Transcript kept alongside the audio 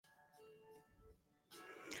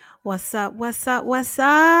What's up? What's up? What's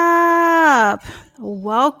up?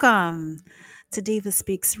 Welcome to Diva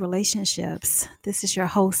Speaks Relationships. This is your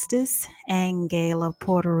hostess, Angela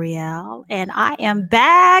Porter Real, and I am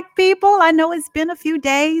back, people. I know it's been a few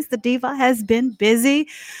days. The Diva has been busy,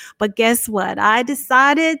 but guess what? I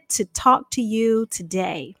decided to talk to you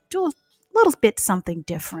today. Do a little bit something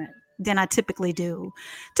different than I typically do.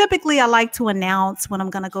 Typically, I like to announce when I'm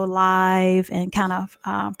going to go live and kind of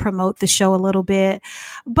promote the show a little bit,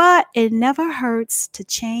 but it never hurts to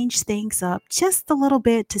change things up just a little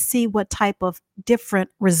bit to see what type of different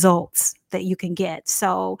results that you can get.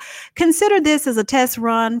 So consider this as a test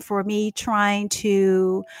run for me trying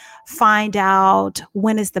to find out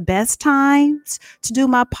when is the best times to do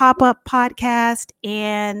my pop-up podcast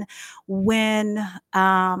and when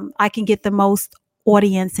I can get the most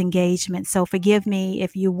audience engagement. So forgive me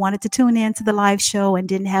if you wanted to tune in to the live show and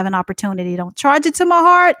didn't have an opportunity. Don't charge it to my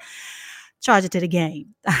heart, charge it to the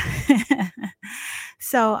game.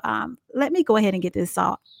 So let me go ahead and get this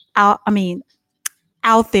out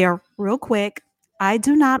there real quick. I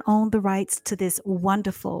do not own the rights to this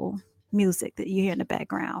wonderful music that you hear in the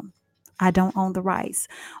background. I don't own the rights,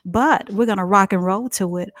 but we're going to rock and roll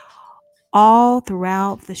to it all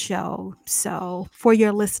throughout the show. So for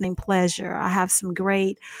your listening pleasure, I have some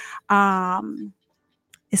great,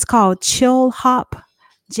 it's called Chill Hop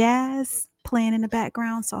Jazz playing in the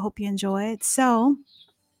background. So I hope you enjoy it. So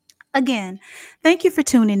again, thank you for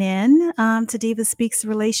tuning in to Diva Speaks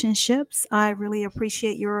Relationships. I really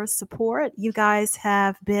appreciate your support. You guys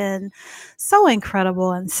have been so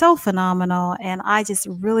incredible and so phenomenal. And I just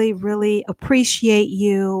really, really appreciate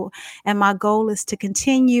you. And my goal is to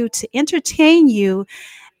continue to entertain you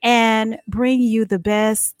and bring you the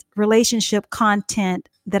best relationship content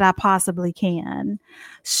that I possibly can.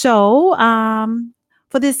 So,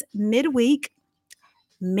 for this midweek,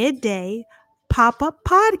 midday pop up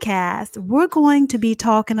podcast, we're going to be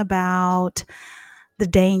talking about the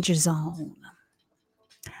danger zone.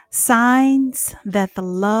 Signs that the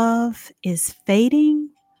love is fading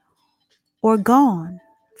or gone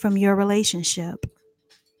from your relationship.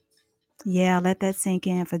 Yeah, let that sink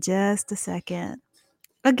in for just a second.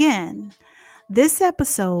 Again, this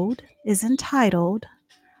episode is entitled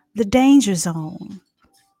The Danger Zone.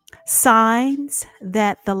 Signs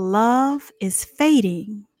that the love is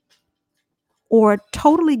fading or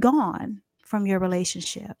totally gone from your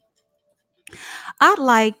relationship. I'd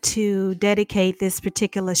like to dedicate this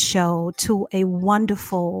particular show to a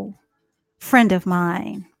wonderful friend of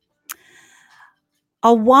mine.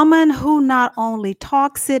 A woman who not only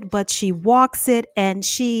talks it, but she walks it, and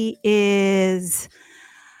she is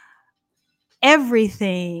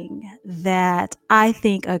everything that I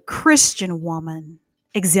think a Christian woman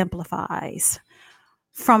exemplifies,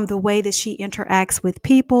 from the way that she interacts with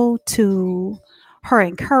people to her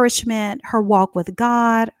encouragement, her walk with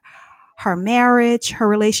God, her marriage, her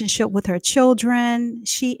relationship with her children.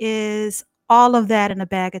 She is all of that in a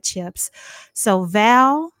bag of chips. So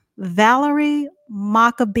Valerie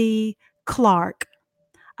Maccabee Clark,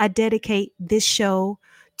 I dedicate this show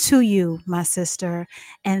to you, my sister,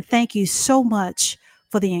 and thank you so much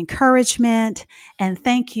for the encouragement, and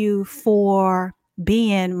thank you for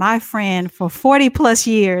being my friend for 40 plus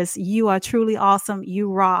years. You are truly awesome.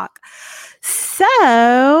 You rock.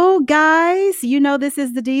 So, guys, you know this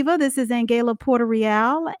is the Diva. This is Angela Porter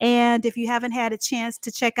Real. And if you haven't had a chance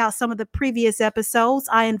to check out some of the previous episodes,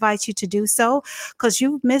 I invite you to do so because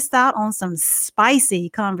you've missed out on some spicy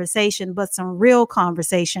conversation, but some real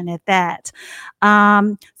conversation at that.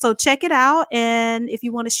 So check it out. And if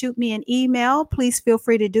you want to shoot me an email, please feel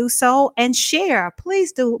free to do so and share.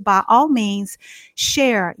 Please do, by all means,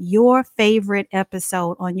 share your favorite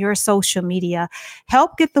episode on your social media.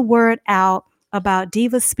 Help get the word out about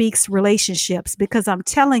Diva Speaks Relationships, because I'm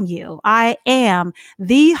telling you, I am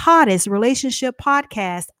the hottest relationship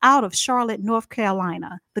podcast out of Charlotte, North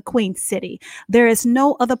Carolina, the Queen City. There is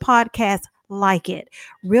no other podcast like it.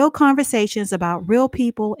 Real conversations about real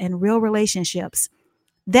people and real relationships.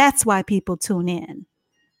 That's why people tune in.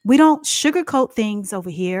 We don't sugarcoat things over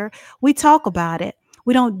here. We talk about it.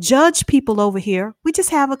 We don't judge people over here. We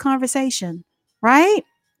just have a conversation, right?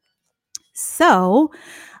 So,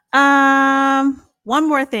 one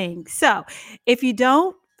more thing. So if you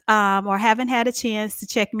don't or haven't had a chance to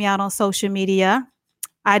check me out on social media,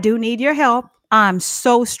 I do need your help. I'm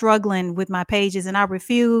so struggling with my pages and I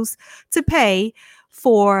refuse to pay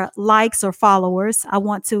for likes or followers. I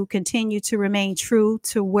want to continue to remain true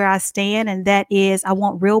to where I stand. And that is, I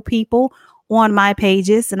want real people on my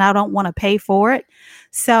pages and I don't want to pay for it.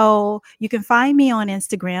 So you can find me on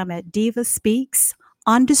Instagram at Diva Speaks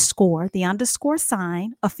 _ the _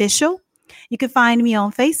 sign official. You can find me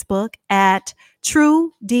on Facebook at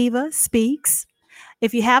True Diva Speaks.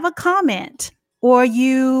 If you have a comment or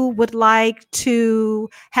you would like to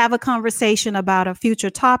have a conversation about a future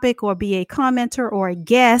topic or be a commenter or a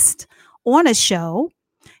guest on a show,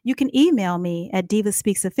 you can email me at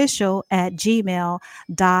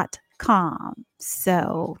divaspeaksofficial@gmail.com.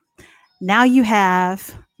 So now you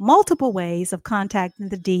have multiple ways of contacting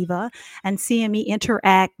the diva and seeing me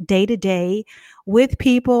interact day to day with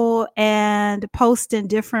people and posting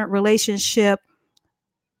different relationship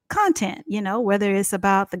content, whether it's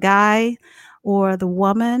about the guy or the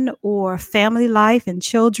woman or family life and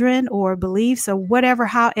children or beliefs or whatever.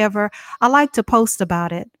 However, I like to post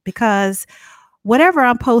about it because whatever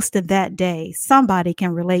I'm posting that day, somebody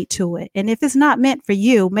can relate to it. And if it's not meant for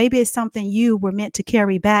you, maybe it's something you were meant to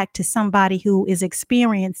carry back to somebody who is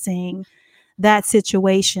experiencing that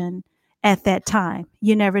situation at that time.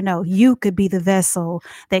 You never know. You could be the vessel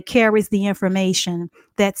that carries the information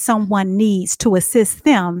that someone needs to assist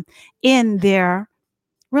them in their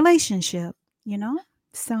relationship, you know?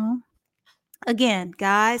 So, again,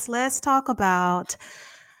 guys, let's talk about,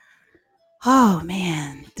 oh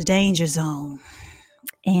man, the danger zone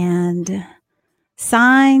and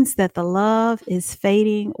signs that the love is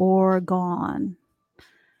fading or gone.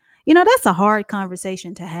 That's a hard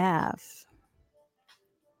conversation to have.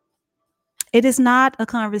 It is not a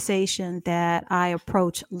conversation that I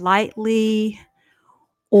approach lightly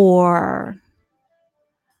or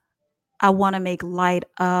I want to make light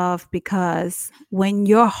of, because when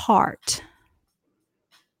your heart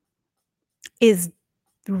is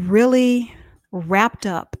really wrapped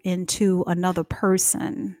up into another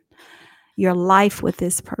person, your life with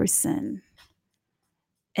this person,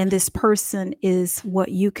 and this person is what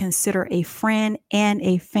you consider a friend and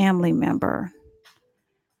a family member,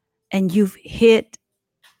 and you've hit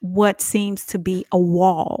what seems to be a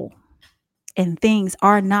wall and things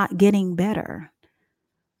are not getting better,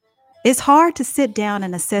 it's hard to sit down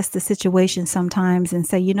and assess the situation sometimes and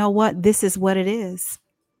say, you know what, this is what it is.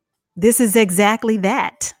 This is exactly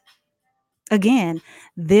that. Again,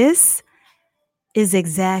 this is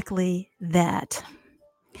exactly that.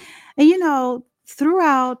 And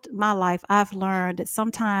throughout my life, I've learned that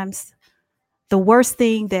sometimes the worst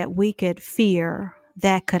thing that we could fear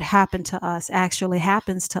that could happen to us actually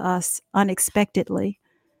happens to us unexpectedly.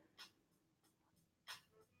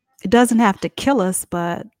 It doesn't have to kill us,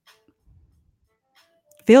 but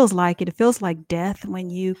feels like it. It feels like death when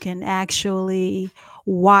you can actually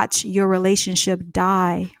watch your relationship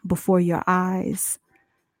die before your eyes.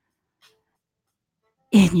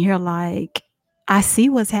 And you're like, I see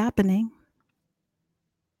what's happening.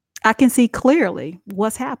 I can see clearly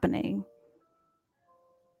what's happening.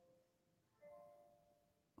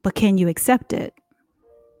 But can you accept it?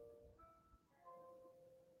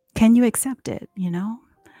 Can you accept it?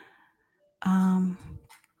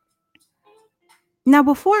 Now,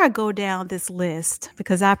 before I go down this list,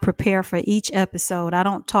 because I prepare for each episode, I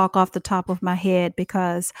don't talk off the top of my head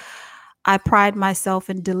because I pride myself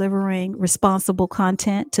in delivering responsible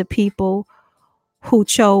content to people who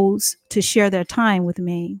chose to share their time with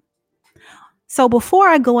me. So before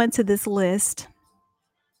I go into this list,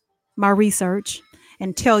 my research,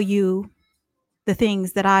 and tell you the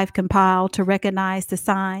things that I've compiled to recognize the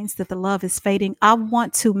signs that the love is fading, I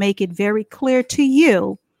want to make it very clear to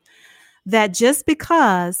you that just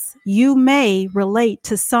because you may relate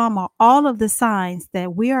to some or all of the signs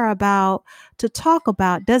that we are about to talk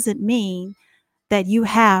about doesn't mean that you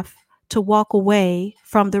have to walk away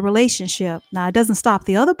from the relationship. Now, it doesn't stop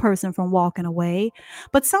the other person from walking away,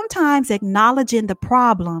 but sometimes acknowledging the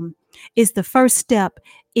problem is the first step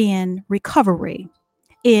in recovery,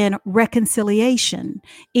 in reconciliation,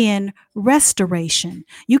 in restoration.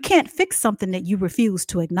 You can't fix something that you refuse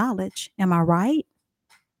to acknowledge. Am I right?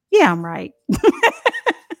 Yeah, I'm right.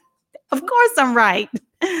 Of course, I'm right.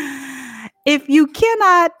 If you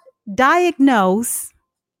cannot diagnose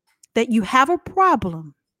that you have a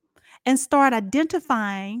problem and start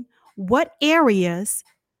identifying what areas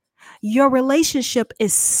your relationship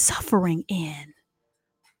is suffering in,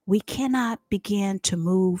 we cannot begin to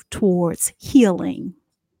move towards healing.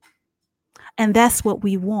 And that's what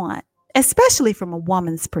we want, especially from a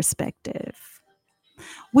woman's perspective.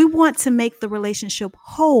 We want to make the relationship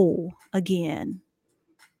whole again.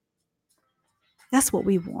 That's what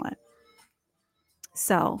we want.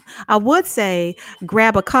 So I would say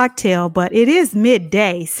grab a cocktail, but it is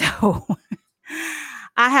midday. So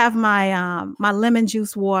I have my lemon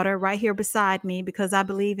juice water right here beside me because I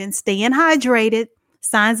believe in staying hydrated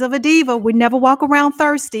Signs of a diva. We never walk around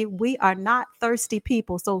thirsty. We are not thirsty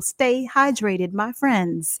people. So stay hydrated, my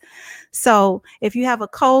friends. So if you have a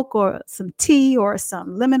Coke or some tea or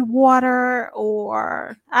some lemon water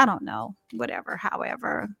or I don't know, whatever,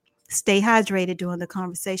 however, stay hydrated during the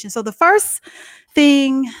conversation. So the first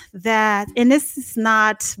thing that, and this is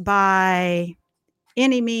not by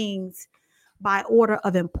any means by order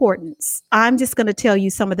of importance, I'm just going to tell you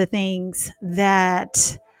some of the things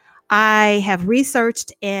that I have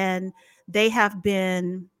researched and they have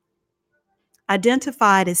been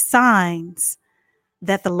identified as signs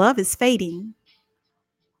that the love is fading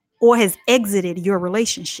or has exited your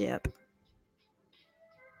relationship.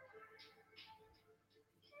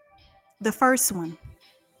 The first one,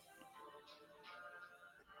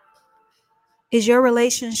 is your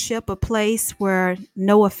relationship a place where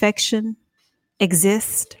no affection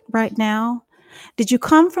exists right now? Did you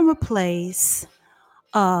come from a place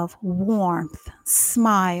of warmth,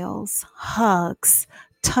 smiles, hugs,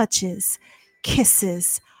 touches,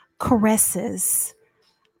 kisses, caresses,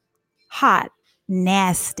 hot,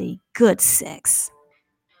 nasty, good sex?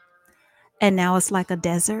 And now it's like a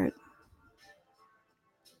desert?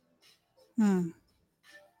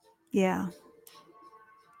 Yeah.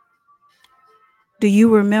 Do you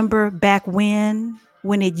remember back when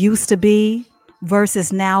it used to be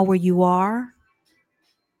versus now where you are?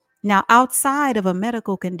 Now, outside of a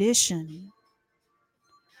medical condition,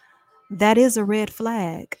 that is a red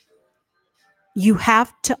flag. You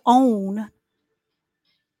have to own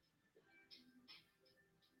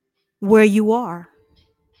where you are.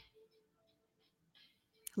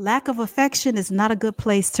 Lack of affection is not a good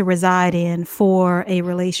place to reside in for a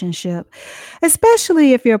relationship,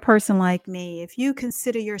 especially if you're a person like me. If you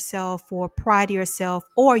consider yourself or pride yourself,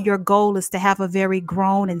 or your goal is to have a very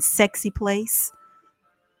grown and sexy place,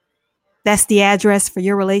 that's the address for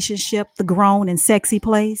your relationship, the grown and sexy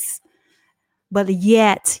place. But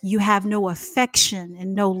yet you have no affection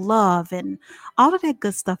and no love and all of that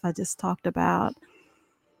good stuff I just talked about.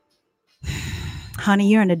 Honey,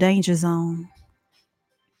 you're in the danger zone.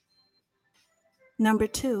 Number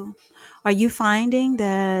 2, are you finding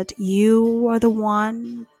that you are the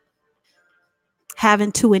one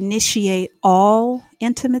having to initiate all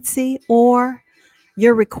intimacy, or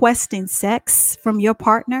you're requesting sex from your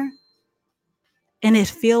partner? And it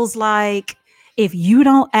feels like if you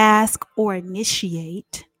don't ask or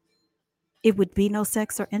initiate, it would be no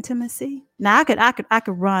sex or intimacy. Now I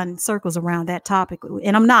could run circles around that topic,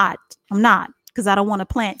 and I'm not, because I don't want to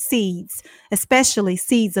plant seeds, especially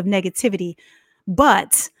seeds of negativity.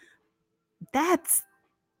 But that's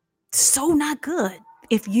so not good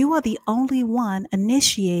if you are the only one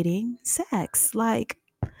initiating sex. Like,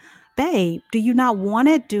 babe, do you not want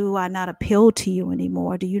it? Do I not appeal to you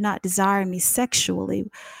anymore? Do you not desire me sexually?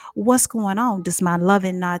 What's going on? Does my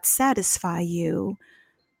loving not satisfy you?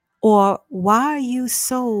 Or why are you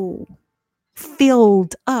so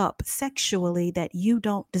filled up sexually that you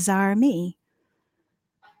don't desire me?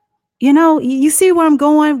 You know, you see where I'm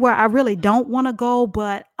going, where I really don't want to go,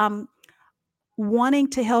 but I'm wanting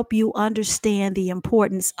to help you understand the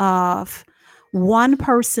importance of one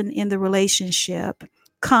person in the relationship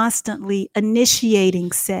constantly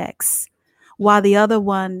initiating sex while the other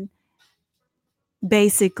one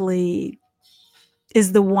basically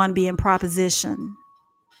is the one being propositioned.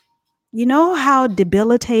 You know how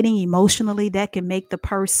debilitating emotionally that can make the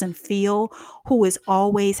person feel who is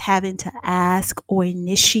always having to ask or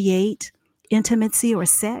initiate intimacy or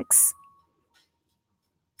sex?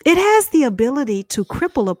 It has the ability to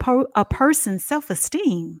cripple a person's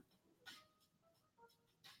self-esteem.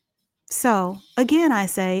 So, again, I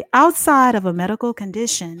say, outside of a medical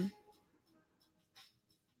condition,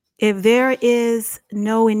 if there is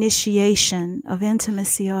no initiation of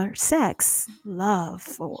intimacy or sex,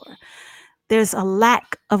 love, or there's a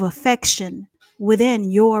lack of affection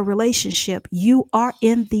within your relationship, you are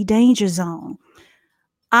in the danger zone.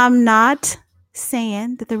 I'm not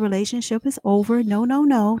saying that the relationship is over. No, no,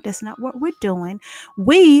 no. That's not what we're doing.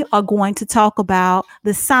 We are going to talk about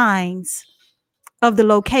the signs of the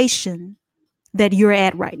location that you're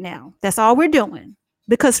at right now. That's all we're doing.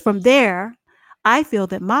 Because from there, I feel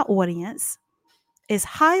that my audience is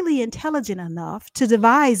highly intelligent enough to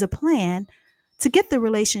devise a plan to get the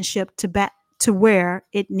relationship to back to where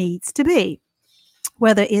it needs to be,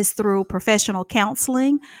 whether it's through professional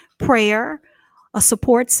counseling, prayer, a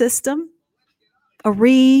support system, a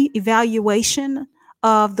re-evaluation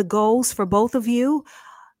of the goals for both of you.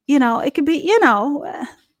 You know, it could be,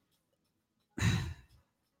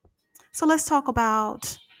 so let's talk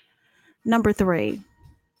about number 3.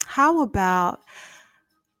 How about,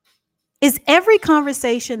 is every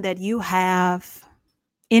conversation that you have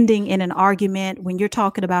ending in an argument, when you're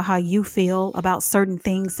talking about how you feel about certain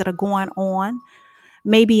things that are going on,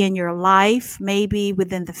 maybe in your life, maybe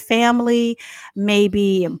within the family,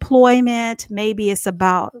 maybe employment, maybe it's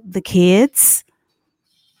about the kids,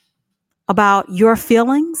 about your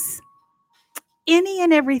feelings, any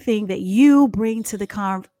and everything that you bring to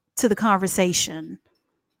the conversation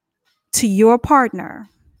to your partner,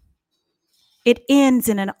 it ends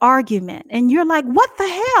in an argument. And you're like, what the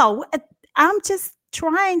hell? I'm just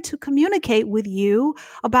trying to communicate with you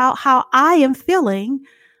about how I am feeling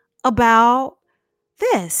about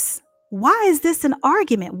this. Why is this an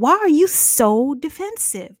argument? Why are you so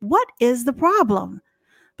defensive? What is the problem?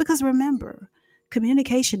 Because remember,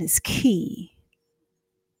 communication is key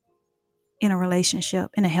in a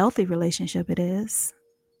relationship, in a healthy relationship, it is.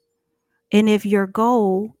 And if your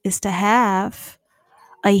goal is to have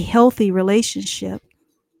a healthy relationship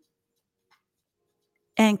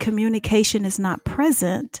and communication is not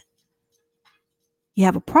present, you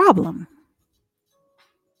have a problem.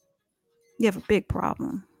 You have a big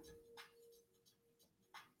problem.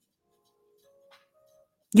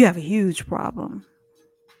 You have a huge problem.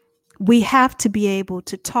 We have to be able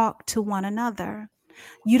to talk to one another.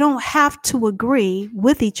 You don't have to agree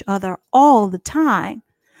with each other all the time.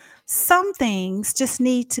 Some things just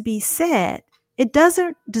need to be said. It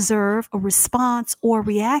doesn't deserve a response or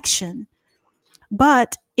reaction.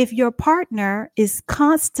 But if your partner is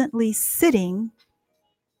constantly sitting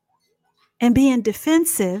and being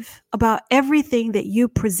defensive about everything that you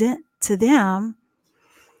present to them,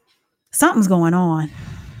 something's going on.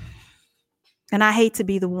 And I hate to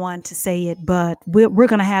be the one to say it, but we're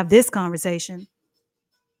going to have this conversation.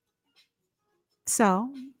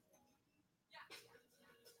 So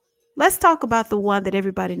let's talk about the one that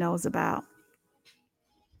everybody knows about.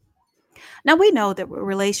 Now, we know that with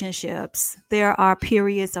relationships, there are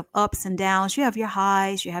periods of ups and downs. You have your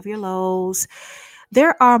highs, you have your lows.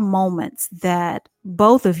 There are moments that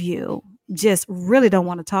both of you just really don't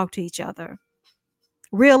want to talk to each other.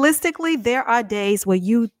 Realistically, there are days where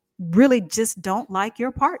you really just don't like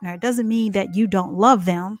your partner. It doesn't mean that you don't love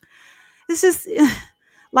them. It's just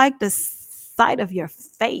like the sight of your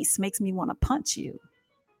face makes me want to punch you.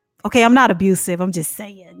 Okay, I'm not abusive. I'm just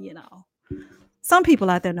saying, some people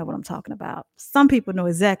out there know what I'm talking about. Some people know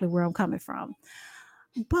exactly where I'm coming from.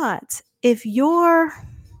 But if your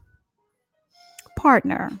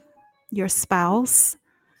partner, your spouse,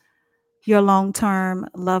 your long-term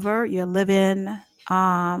lover, your live-in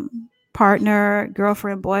partner,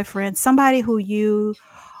 girlfriend, boyfriend, somebody who you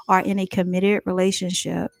are in a committed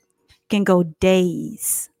relationship can go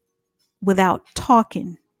days without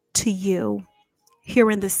talking to you,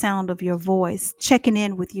 hearing the sound of your voice, checking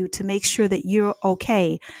in with you to make sure that you're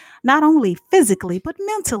okay, not only physically, but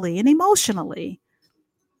mentally and emotionally.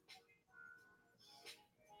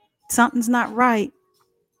 Something's not right.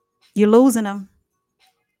 You're losing them.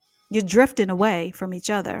 You're drifting away from each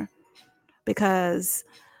other because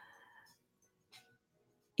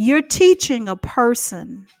you're teaching a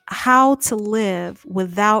person how to live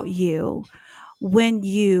without you when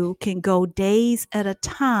you can go days at a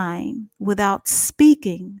time without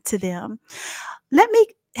speaking to them. Let me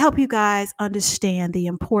help you guys understand the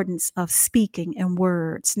importance of speaking and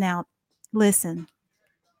words. Now, listen,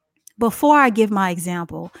 before I give my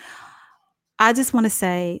example, I just want to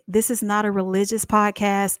say this is not a religious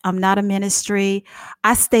podcast. I'm not a ministry.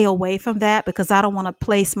 I stay away from that because I don't want to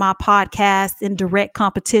place my podcast in direct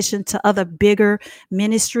competition to other bigger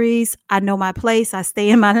ministries. I know my place. I stay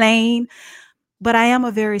in my lane, but I am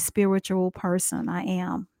a very spiritual person. I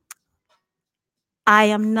am. I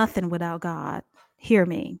am nothing without God. Hear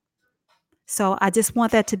me. So I just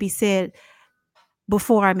want that to be said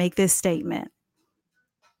before I make this statement.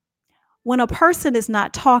 When a person is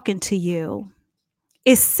not talking to you,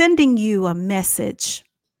 it's sending you a message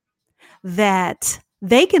that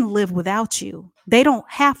they can live without you. They don't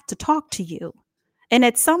have to talk to you. And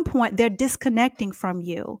at some point, they're disconnecting from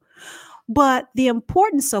you. But the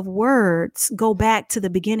importance of words go back to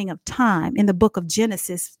the beginning of time in the book of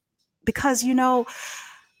Genesis, because,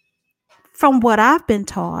 from what I've been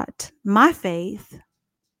taught, my faith,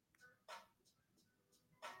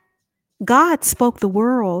 God spoke the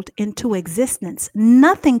world into existence.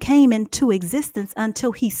 Nothing came into existence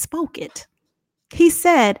until he spoke it. He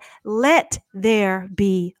said, "Let there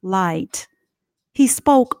be light." He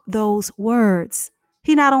spoke those words.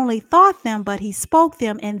 He not only thought them, but he spoke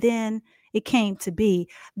them, and then it came to be.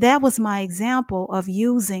 That was my example of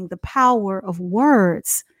using the power of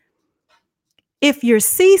words. If you're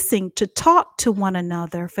ceasing to talk to one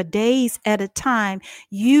another for days at a time,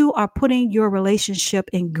 you are putting your relationship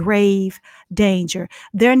in grave danger.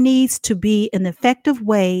 There needs to be an effective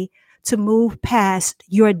way to move past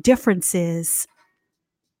your differences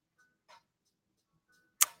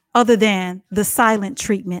other than the silent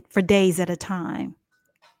treatment for days at a time.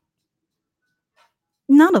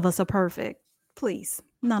 None of us are perfect. Please,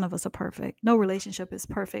 none of us are perfect. No relationship is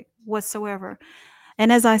perfect whatsoever.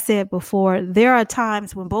 And as I said before, there are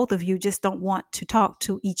times when both of you just don't want to talk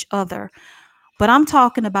to each other. But I'm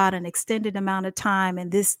talking about an extended amount of time,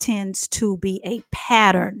 and this tends to be a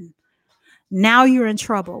pattern. Now you're in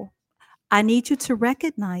trouble. I need you to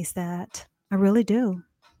recognize that. I really do.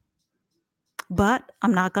 But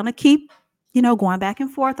I'm not going to keep, going back and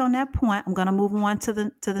forth on that point. I'm going to move on to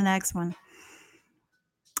the next one.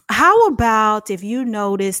 How about if you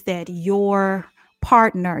notice that your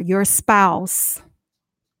partner, your spouse,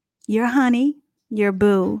 your honey, your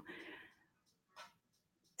boo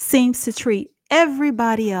seems to treat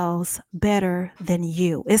everybody else better than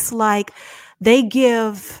you? It's like they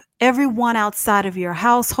give everyone outside of your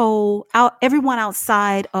household, everyone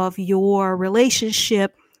outside of your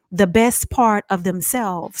relationship, the best part of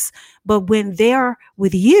themselves. But when they're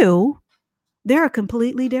with you, they're a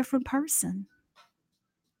completely different person.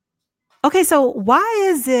 Okay, so why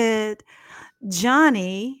is it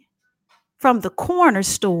Johnny from the corner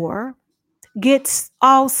store gets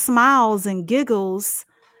all smiles and giggles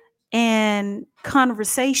and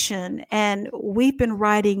conversation, and we've been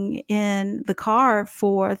riding in the car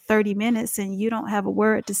for 30 minutes and you don't have a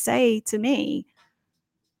word to say to me?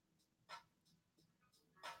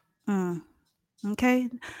 Okay,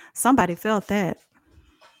 somebody felt that.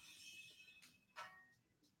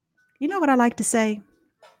 You know what I like to say?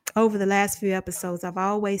 Over the last few episodes, I've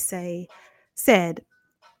always said,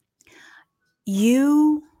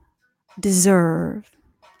 you deserve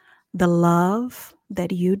the love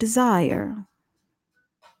that you desire.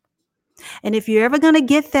 And if you're ever going to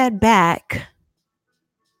get that back,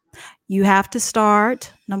 you have to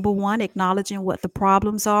start, number one, acknowledging what the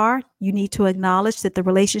problems are. You need to acknowledge that the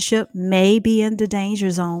relationship may be in the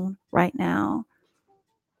danger zone right now.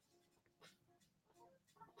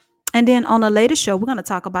 And then on a later show, we're going to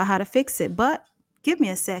talk about how to fix it. But give me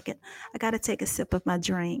a second. I got to take a sip of my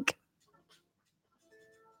drink.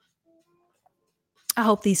 I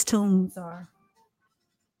hope these tunes are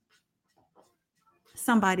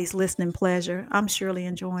somebody's listening pleasure. I'm surely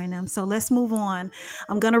enjoying them. So let's move on.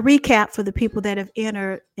 I'm going to recap for the people that have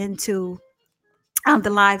entered into the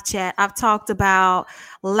live chat. I've talked about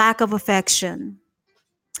lack of affection.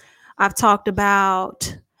 I've talked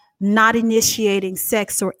about not initiating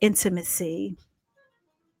sex or intimacy.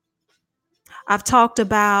 I've talked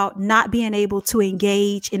about not being able to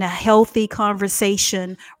engage in a healthy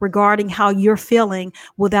conversation regarding how you're feeling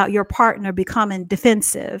without your partner becoming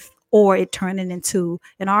defensive or it turning into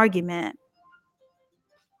an argument.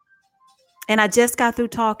 And I just got through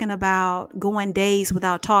talking about going days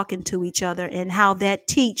without talking to each other and how that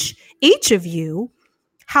teach each of you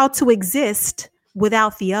how to exist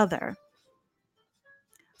without the other.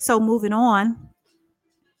 So moving on,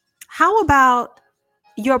 how about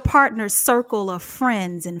your partner's circle of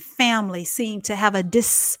friends and family seem to have a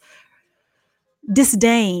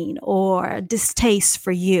disdain or distaste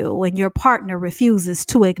for you, and your partner refuses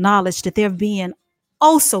to acknowledge that they're being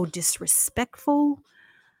also disrespectful?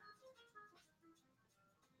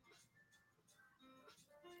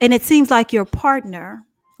 And it seems like your partner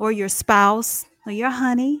or your spouse or your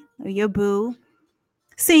honey or your boo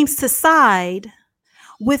seems to side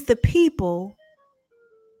with the people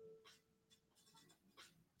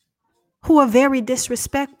who are very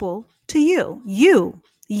disrespectful to you.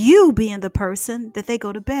 You being the person that they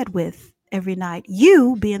go to bed with every night.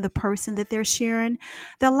 You being the person that they're sharing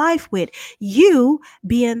their life with. You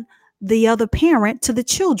being the other parent to the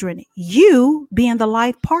children. You being the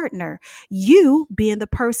life partner. You being the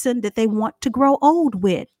person that they want to grow old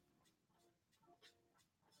with.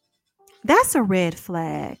 That's a red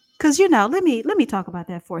flag. Because, let me talk about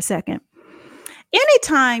that for a second.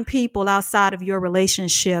 Anytime people outside of your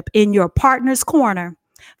relationship in your partner's corner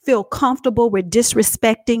feel comfortable with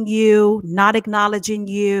disrespecting you, not acknowledging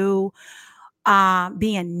you,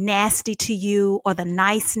 being nasty to you, or the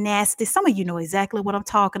nice nasty, some of you know exactly what I'm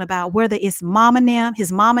talking about, whether it's mama and them,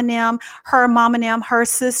 his mama and them, her mama and them, her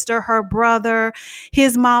sister, her brother,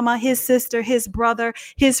 his mama, his sister, his brother,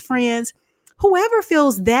 his friends, whoever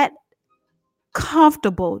feels that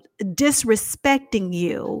comfortable disrespecting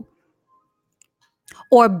you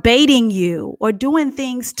or baiting you or doing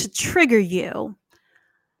things to trigger you,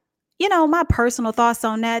 my personal thoughts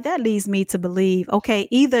on that leads me to believe, okay,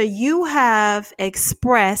 either you have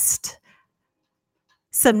expressed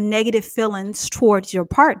some negative feelings towards your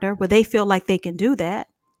partner where they feel like they can do that,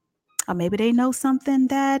 or maybe they know something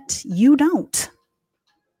that you don't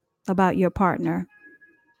about your partner.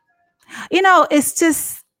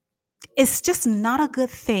 It's just not a good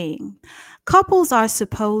thing. Couples are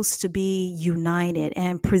supposed to be united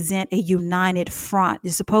and present a united front.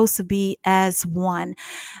 They're supposed to be as one.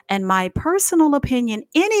 And my personal opinion,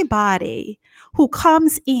 anybody who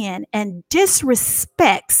comes in and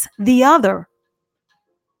disrespects the other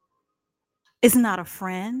is not a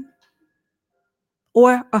friend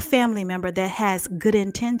or a family member that has good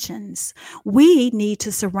intentions. We need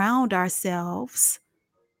to surround ourselves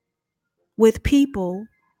with people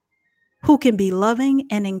who can be loving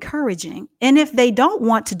and encouraging. And if they don't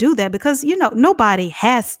want to do that, because, nobody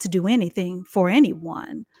has to do anything for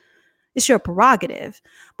anyone, it's your prerogative.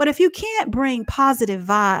 But if you can't bring positive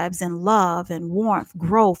vibes and love and warmth,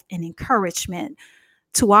 growth and encouragement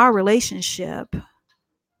to our relationship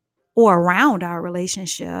or around our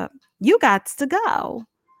relationship, you got to go.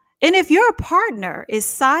 And if your partner is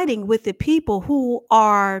siding with the people who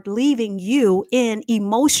are leaving you in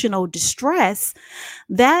emotional distress,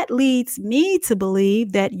 that leads me to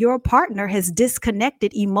believe that your partner has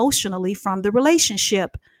disconnected emotionally from the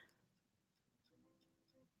relationship.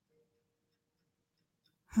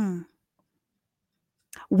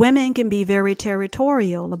 Women can be very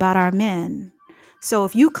territorial about our men. So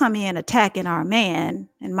if you come in attacking our man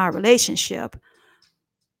in my relationship,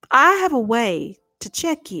 I have a way to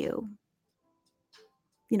check you.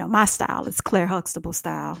 My style is Claire Huxtable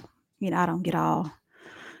style. I don't get all,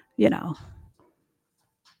 you know,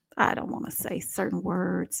 I don't want to say certain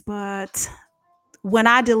words, but when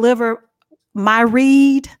I deliver my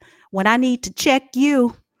read, when I need to check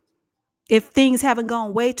you, if things haven't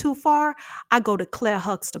gone way too far, I go to Claire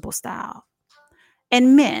Huxtable style.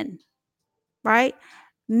 And men, right?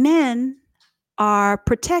 Men are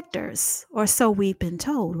protectors, or so we've been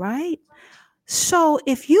told, right? So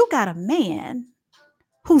if you got a man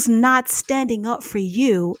who's not standing up for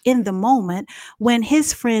you in the moment when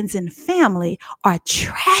his friends and family are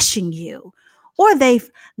trashing you, or they've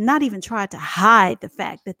not even tried to hide the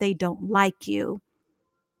fact that they don't like you,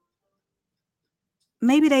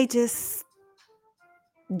 maybe they just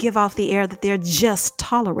give off the air that they're just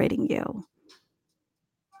tolerating you.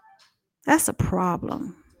 That's a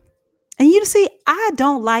problem. And you see, I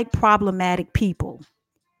don't like problematic people.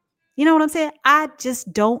 You know what I'm saying? I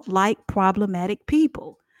just don't like problematic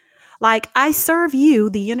people. Like, I serve you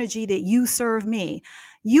the energy that you serve me.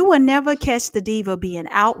 You will never catch the diva being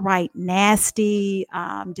outright nasty,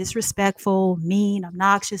 disrespectful, mean,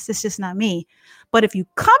 obnoxious. It's just not me. But if you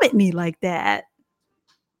come at me like that,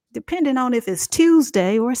 depending on if it's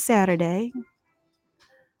Tuesday or Saturday,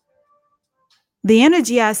 the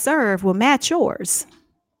energy I serve will match yours.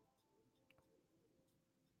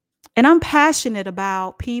 And I'm passionate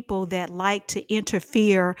about people that like to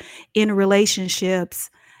interfere in relationships.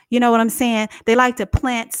 You know what I'm saying? They like to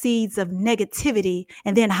plant seeds of negativity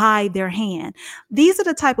and then hide their hand. These are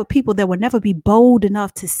the type of people that will never be bold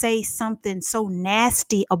enough to say something so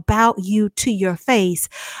nasty about you to your face,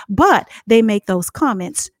 but they make those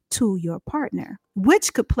comments to your partner,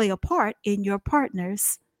 which could play a part in your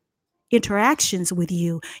partner's interactions with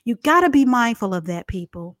you. You got to be mindful of that,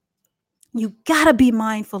 people. You got to be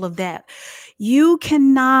mindful of that. You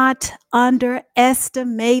cannot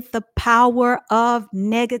underestimate the power of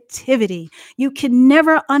negativity. You can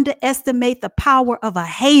never underestimate the power of a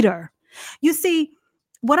hater. You see,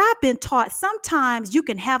 what I've been taught, sometimes you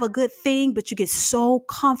can have a good thing, but you get so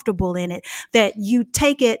comfortable in it that you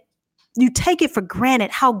take it for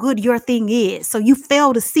granted how good your thing is. So you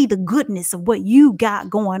fail to see the goodness of what you got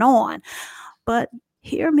going on. But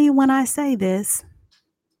hear me when I say this.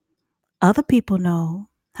 Other people know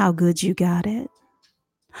how good you got it.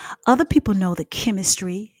 Other people know the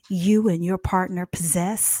chemistry you and your partner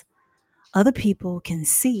possess. Other people can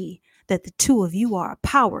see that the two of you are a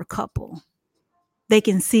power couple. They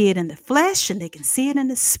can see it in the flesh and they can see it in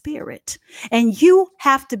the spirit. And you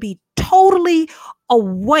have to be totally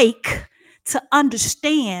awake to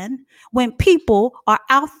understand when people are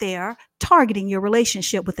out there targeting your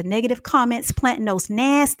relationship with the negative comments, planting those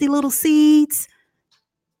nasty little seeds.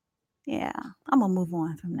 Yeah, I'm going to move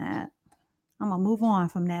on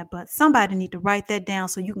from that. But somebody need to write that down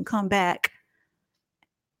so you can come back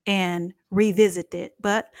and revisit it.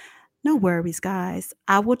 But no worries, guys.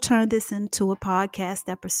 I will turn this into a podcast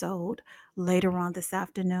episode later on this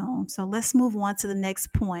afternoon. So let's move on to the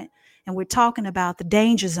next point. And we're talking about the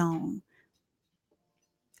danger zone.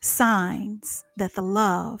 Signs that the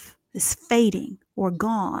love is fading or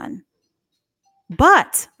gone.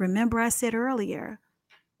 But remember, I said earlier,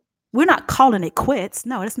 we're not calling it quits.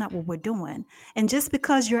 No, that's not what we're doing. And just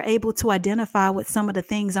because you're able to identify with some of the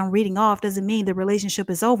things I'm reading off doesn't mean the relationship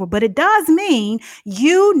is over, but it does mean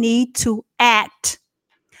you need to act.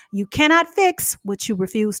 You cannot fix what you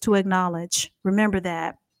refuse to acknowledge. Remember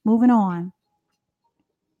that. Moving on.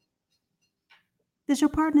 Does your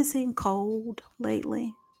partner seem cold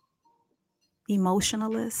lately?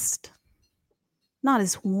 Emotionalist? Not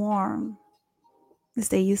as warm as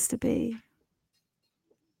they used to be.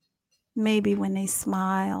 Maybe when they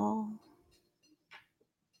smile,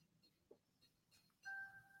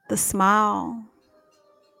 the smile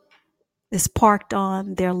is parked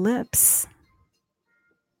on their lips,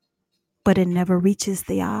 but it never reaches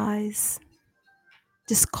the eyes.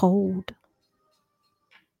 Just cold.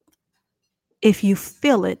 If you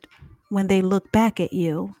feel it when they look back at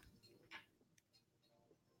you,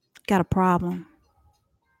 got a problem.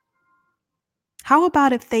 How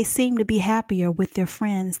about if they seem to be happier with their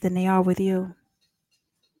friends than they are with you?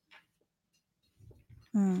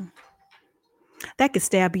 That could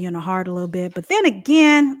stab you in the heart a little bit. But then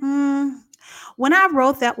again, when I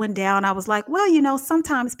wrote that one down, I was like, well,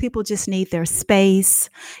 sometimes people just need their space.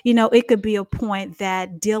 It could be a point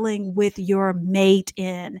that dealing with your mate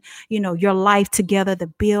and, your life together, the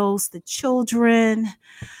bills, the children,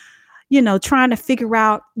 trying to figure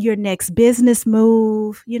out your next business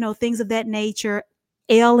move, things of that nature,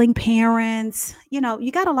 ailing parents,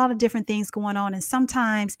 you got a lot of different things going on. And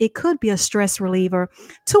sometimes it could be a stress reliever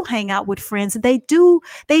to hang out with friends.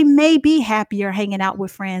 They may be happier hanging out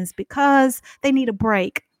with friends because they need a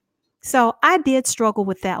break. So I did struggle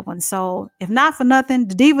with that one. So if not for nothing,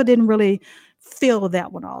 the diva didn't really feel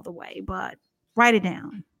that one all the way, but write it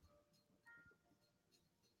down.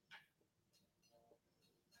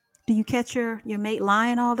 Do you catch your mate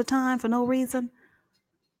lying all the time for no reason?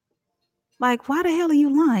 Like, why the hell are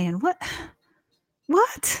you lying?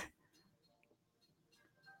 What?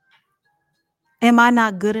 Am I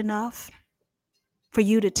not good enough for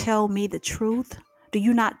you to tell me the truth? Do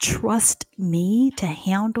you not trust me to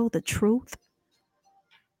handle the truth?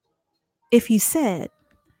 If you said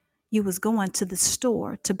you was going to the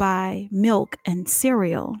store to buy milk and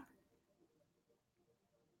cereal,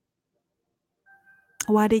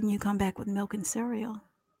 why didn't you come back with milk and cereal?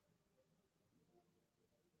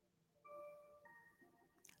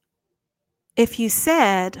 If you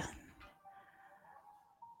said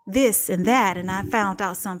this and that and I found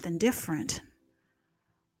out something different,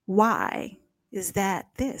 why is that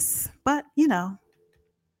this? But, you're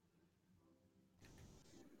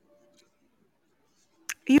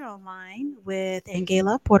online with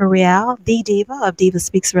Angela Porter Real, the diva of Diva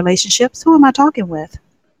Speaks Relationships. Who am I talking with?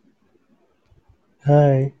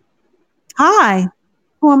 Hi, Hi.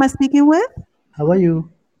 Who am I speaking with? how are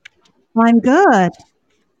you? I'm good.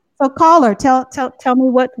 So caller, tell me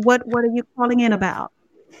what are you calling in about?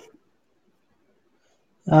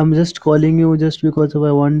 I'm just calling you just because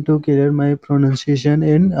I want to clear my pronunciation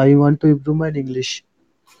and I want to improve my English.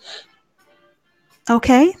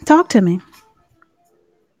 Okay, talk to me.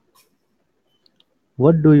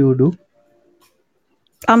 What do you do?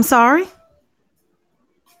 I'm sorry.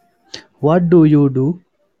 What do you do?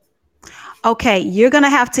 Okay, you're gonna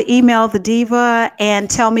have to email the diva and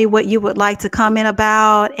tell me what you would like to comment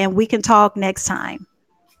about, and we can talk next time.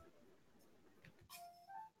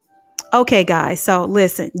 Okay, guys. So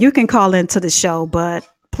listen, you can call into the show, but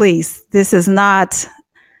please, this is not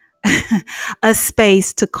a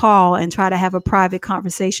space to call and try to have a private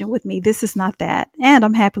conversation with me. This is not that. And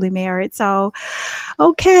I'm happily married. So,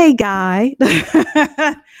 okay, guy.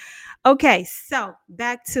 Okay, so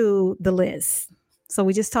back to the list. So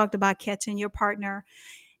we just talked about catching your partner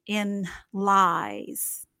in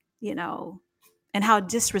lies, you know, and how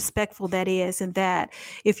disrespectful that is. And that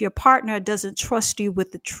if your partner doesn't trust you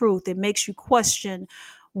with the truth, it makes you question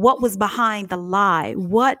what was behind the lie.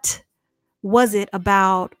 What was it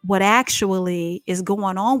about what actually is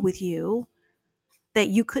going on with you that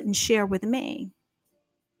you couldn't share with me?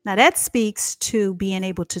 Now, that speaks to being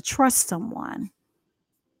able to trust someone.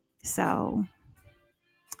 So,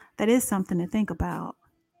 that is something to think about.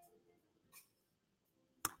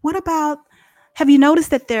 What about, have you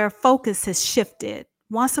noticed that their focus has shifted?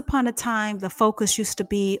 Once upon a time, the focus used to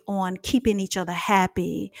be on keeping each other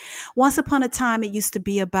happy. Once upon a time, it used to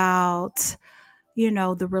be about,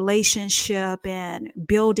 the relationship and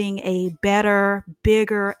building a better,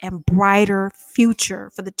 bigger, and brighter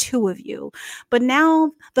future for the two of you. But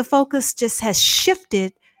now the focus just has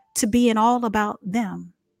shifted to being all about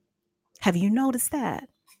them. Have you noticed that?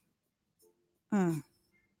 Mm.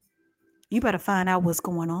 You better find out what's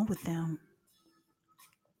going on with them.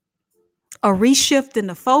 A reshift in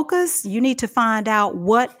the focus, you need to find out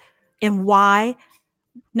what and why.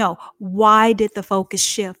 No, why did the focus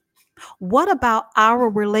shift? What about our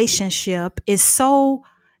relationship is so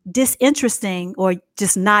disinteresting or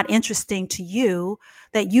just not interesting to you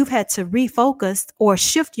that you've had to refocus or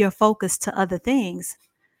shift your focus to other things?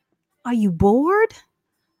 Are you bored?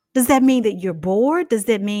 Does that mean that you're bored? Does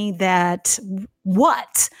that mean that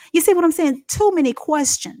what? You see what I'm saying? Too many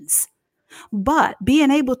questions. But being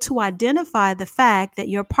able to identify the fact that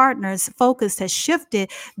your partner's focus has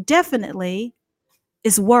shifted definitely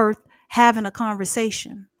is worth having a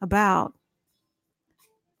conversation about.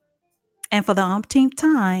 And for the umpteenth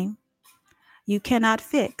time, you cannot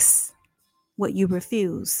fix what you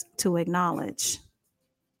refuse to acknowledge.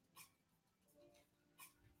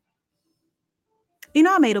 You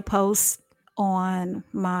know, I made a post on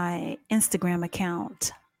my Instagram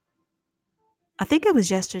account. I think it was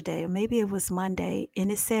yesterday, or maybe it was Monday, and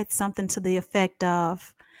it said something to the effect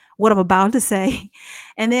of what I'm about to say.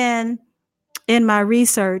 And then in my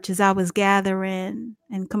research, as I was gathering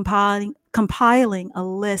and compiling a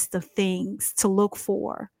list of things to look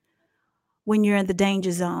for when you're in the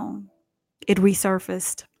danger zone, it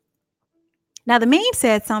resurfaced. Now, the meme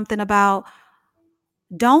said something about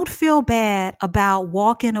don't feel bad about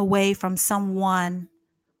walking away from someone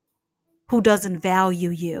who doesn't value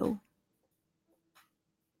you.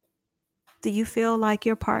 Do you feel like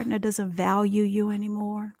your partner doesn't value you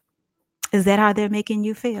anymore? Is that how they're making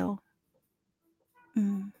you feel?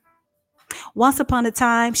 Mm. Once upon a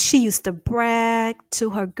time, she used to brag to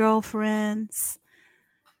her girlfriends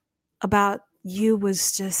about you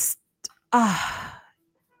was just,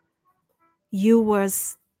 you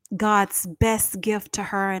was God's best gift to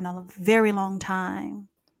her in a very long time.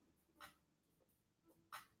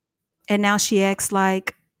 And now she acts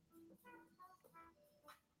like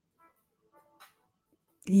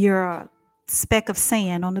you're a speck of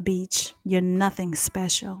sand on the beach. You're nothing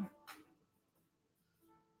special.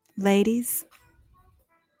 Ladies,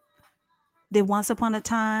 that once upon a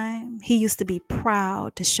time, he used to be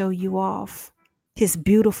proud to show you off his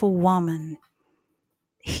beautiful woman.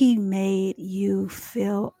 He made you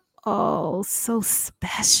feel, oh, so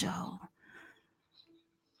special.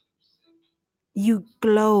 You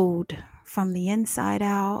glowed from the inside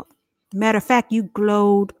out. Matter of fact, you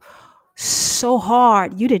glowed so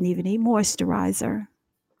hard, you didn't even need moisturizer.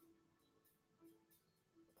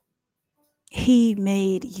 He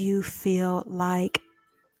made you feel like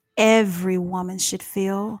every woman should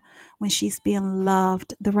feel when she's being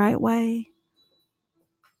loved the right way.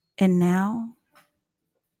 And now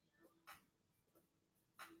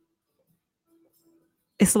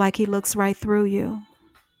it's like he looks right through you.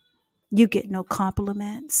 You get no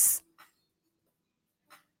compliments.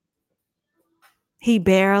 He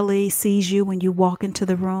barely sees you when you walk into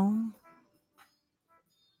the room.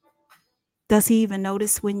 Does he even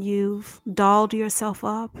notice when you've dolled yourself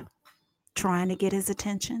up trying to get his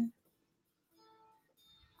attention?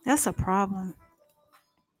 That's a problem.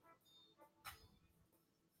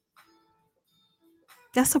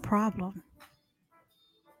 That's a problem.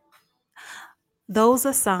 Those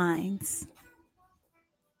are signs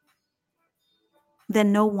that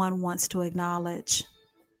no one wants to acknowledge.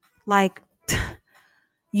 Like,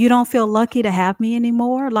 you don't feel lucky to have me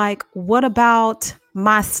anymore? Like, what about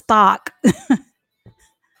my stock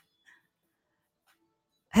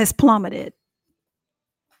has plummeted?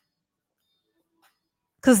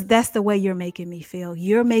 Because that's the way you're making me feel.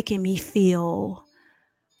 You're making me feel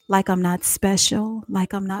like I'm not special,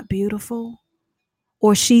 like I'm not beautiful.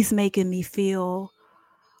 Or she's making me feel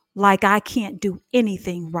like I can't do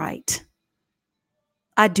anything right.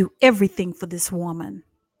 I do everything for this woman.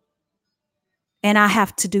 And I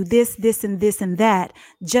have to do this, this, and this, and that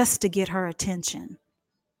just to get her attention.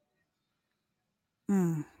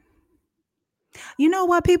 Mm. You know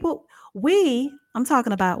what, people? I'm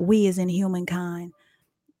talking about we as in humankind,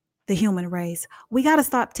 the human race. We got to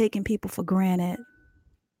stop taking people for granted.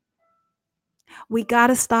 We got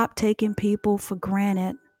to stop taking people for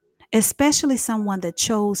granted, especially someone that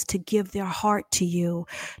chose to give their heart to you,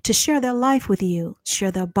 to share their life with you,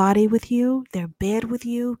 share their body with you, their bed with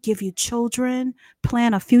you, give you children,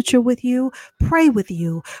 plan a future with you, pray with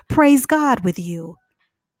you, praise God with you.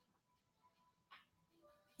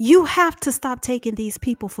 You have to stop taking these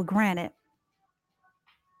people for granted.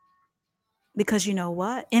 Because you know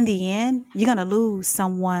what? In the end, you're going to lose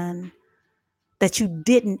someone that you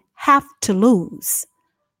didn't have to lose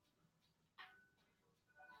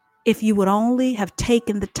if you would only have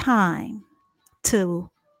taken the time to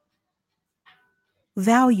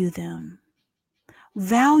value them,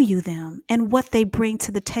 Value them and what they bring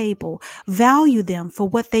to the table. Value them for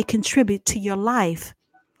what they contribute to your life.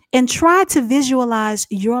 And try to visualize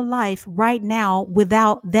your life right now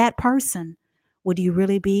without that person. Would you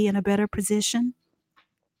really be in a better position?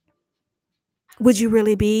 Would you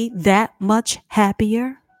really be that much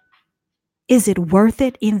happier? Is it worth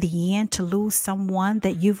it in the end to lose someone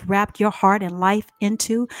that you've wrapped your heart and life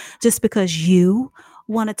into just because you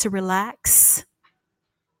wanted to relax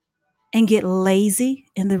and get lazy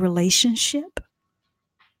in the relationship?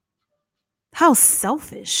 How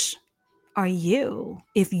selfish are you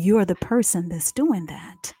if you're the person that's doing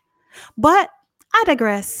that? But I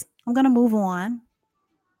digress. I'm going to move on.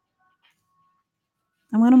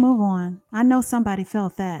 I know somebody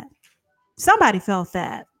felt that. Somebody felt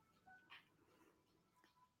that.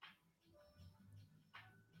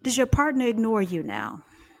 Does your partner ignore you now?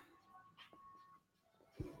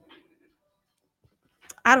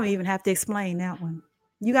 I don't even have to explain that one.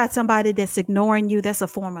 You got somebody that's ignoring you. That's a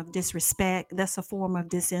form of disrespect. That's a form of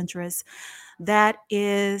disinterest. That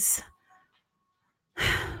is,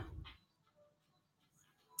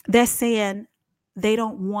 they're saying they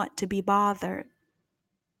don't want to be bothered.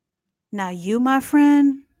 Now, you, my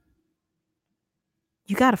friend,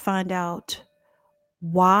 you got to find out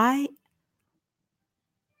why.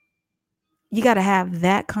 You got to have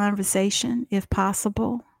that conversation if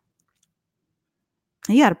possible.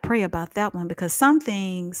 And you got to pray about that one because some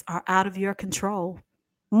things are out of your control.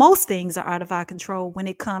 Most things are out of our control when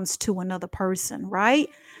it comes to another person, right?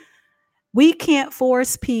 We can't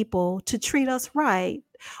force people to treat us right.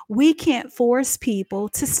 We can't force people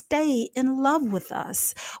to stay in love with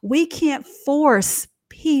us. We can't force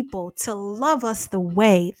people to love us the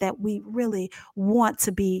way that we really want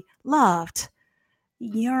to be loved,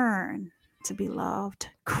 yearn to be loved,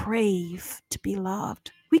 crave to be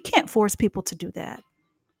loved. We can't force people to do that.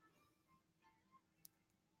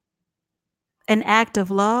 An act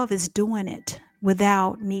of love is doing it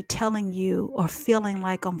without me telling you or feeling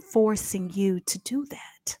like I'm forcing you to do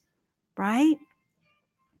that, right?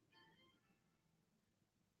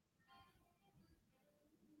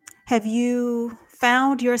 Have you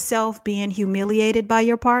found yourself being humiliated by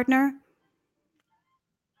your partner?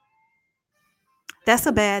 That's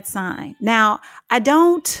a bad sign. Now, I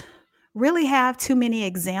don't really have too many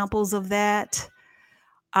examples of that.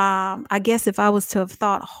 I guess if I was to have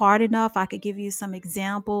thought hard enough, I could give you some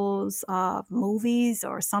examples of movies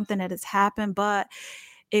or something that has happened. But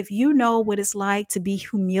if you know what it's like to be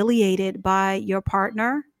humiliated by your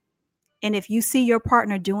partner, and if you see your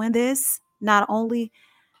partner doing this, not only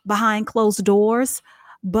behind closed doors,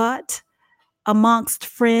 but amongst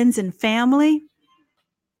friends and family,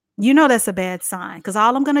 you know that's a bad sign. Because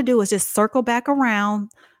all I'm going to do is just circle back around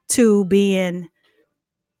to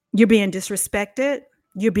you're being disrespected,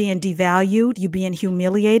 you're being devalued, you're being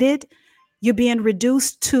humiliated, you're being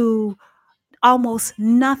reduced to almost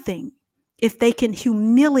nothing if they can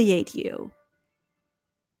humiliate you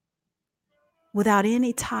without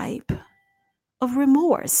any type of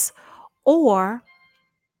remorse or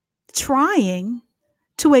trying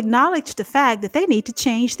to acknowledge the fact that they need to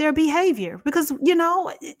change their behavior because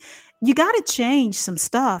you got to change some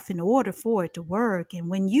stuff in order for it to work. And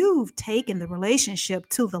when you've taken the relationship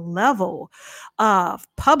to the level of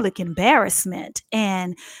public embarrassment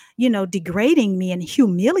and degrading me and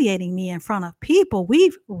humiliating me in front of people,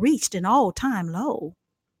 we've reached an all-time low.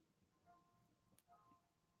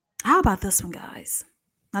 How about this one, guys?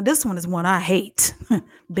 Now this one is one I hate.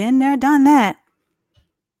 Been there, done that.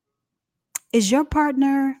 Is your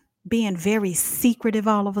partner being very secretive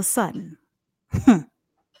all of a sudden?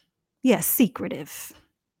 Yes, secretive.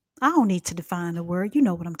 I don't need to define the word. You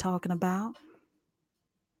know what I'm talking about.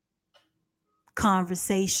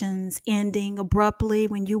 Conversations ending abruptly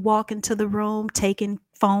when you walk into the room, taking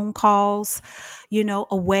phone calls,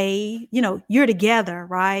 away. You're together,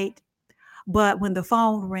 right? But when the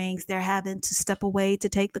phone rings, they're having to step away to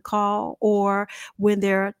take the call, or when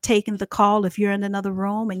they're taking the call, if you're in another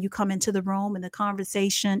room and you come into the room and the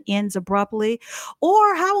conversation ends abruptly.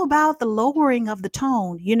 Or how about the lowering of the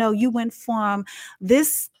tone? You went from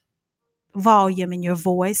this volume in your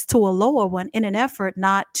voice to a lower one in an effort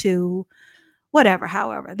not to whatever,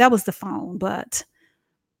 however, that was the phone, but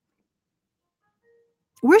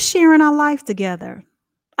we're sharing our life together.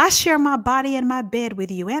 I share my body and my bed with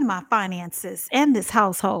you and my finances and this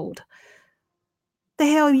household. The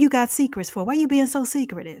hell you got secrets for? Why are you being so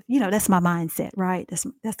secretive? That's my mindset, right? That's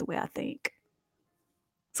the way I think.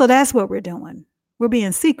 So that's what we're doing. We're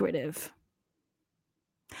being secretive.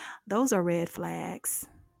 Those are red flags.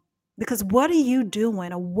 Because what are you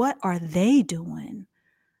doing or what are they doing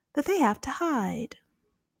that they have to hide?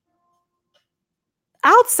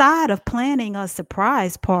 outside of planning a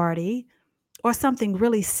surprise party or something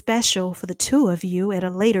really special for the two of you at a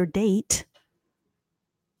later date,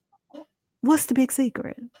 what's the big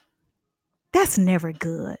secret? That's never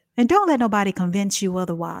good. And don't let nobody convince you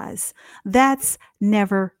otherwise. That's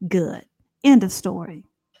never good. End of story.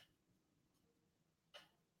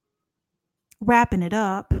 Wrapping it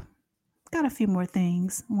up, got a few more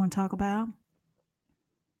things I want to talk about.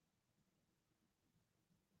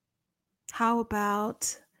 How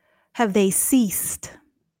about, have they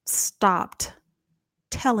stopped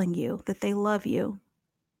telling you that they love you?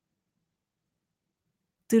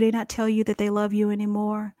 Do they not tell you that they love you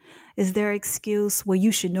anymore? Is their excuse, well,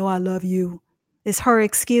 you should know I love you? Is her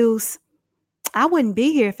excuse, I wouldn't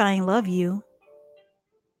be here if I ain't love you?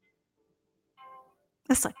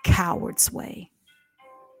 That's a coward's way.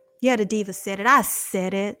 Yeah, the diva said it. I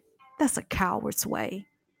said it. That's a coward's way.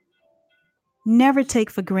 Never take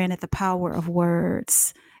for granted the power of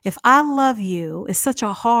words. If I love you, it's such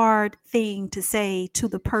a hard thing to say to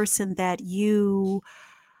the person that you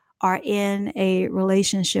are in a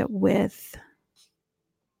relationship with.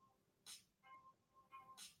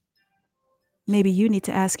 Maybe you need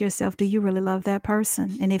to ask yourself, do you really love that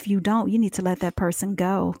person? And if you don't, you need to let that person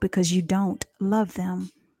go because you don't love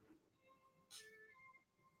them.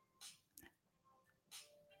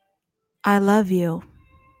 I love you.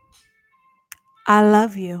 I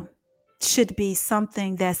love you should be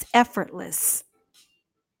something that's effortless.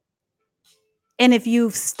 And if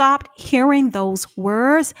you've stopped hearing those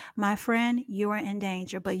words, my friend, you are in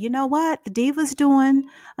danger. But you know what? The Diva's doing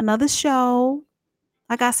another show.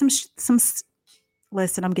 I got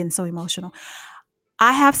listen, I'm getting so emotional.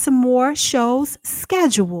 I have some more shows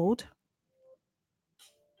scheduled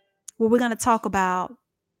where we're going to talk about,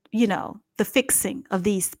 the fixing of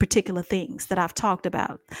these particular things that I've talked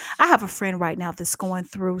about. I have a friend right now that's going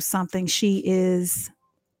through something. She is,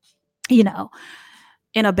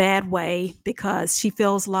 in a bad way because she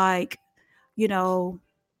feels like,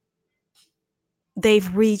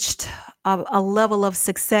 they've reached a level of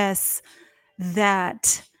success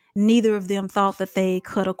that neither of them thought that they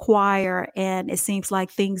could acquire. And it seems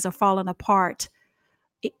like things are falling apart,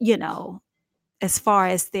 as far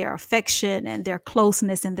as their affection and their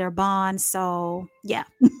closeness and their bond. So, yeah.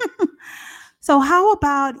 So, how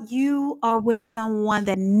about you are with someone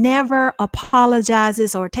that never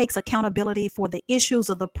apologizes or takes accountability for the issues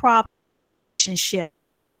of the problem relationship?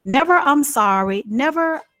 Never, I'm sorry.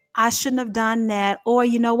 Never, I shouldn't have done that. Or,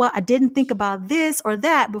 you know what? I didn't think about this or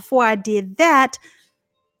that before I did that.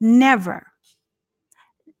 Never.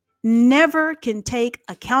 Never can take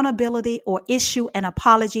accountability or issue an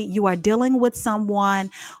apology. You are dealing with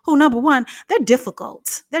someone who, number one, they're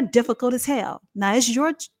difficult. They're difficult as hell. Now, it's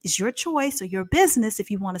your choice or your business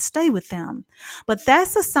if you want to stay with them. But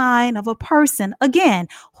that's a sign of a person, again,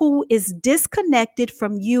 who is disconnected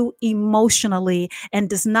from you emotionally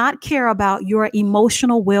and does not care about your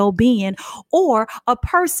emotional well-being, or a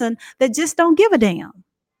person that just don't give a damn.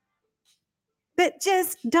 That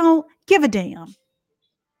just don't give a damn.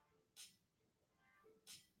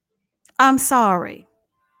 I'm sorry.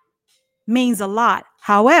 Means a lot.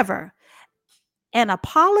 However, an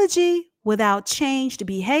apology without changed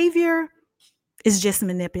behavior is just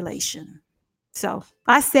manipulation. So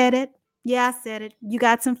I said it. Yeah, I said it. You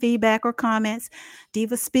got some feedback or comments?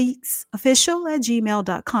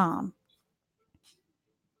 divaspeaksofficial@gmail.com.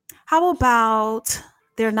 How about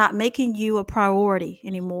they're not making you a priority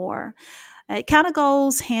anymore? It kind of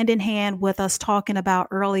goes hand in hand with us talking about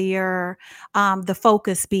earlier, the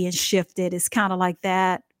focus being shifted. It's kind of like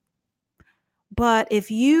that. But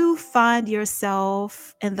if you find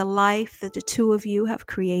yourself in the life that the two of you have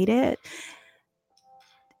created,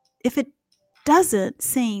 if it doesn't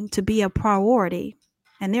seem to be a priority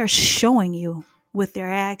and they're showing you with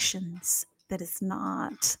their actions that it's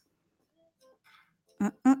not,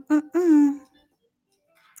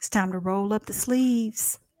 it's time to roll up the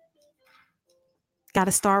sleeves. Got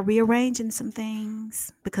to start rearranging some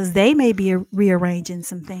things because they may be rearranging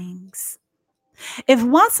some things. If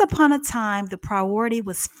once upon a time the priority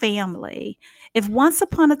was family, if once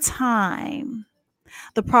upon a time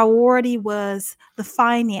the priority was the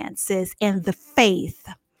finances and the faith,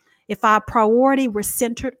 if our priority were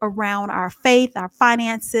centered around our faith, our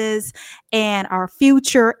finances, and our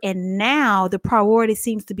future, and now the priority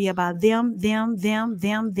seems to be about them,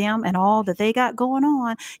 and all that they got going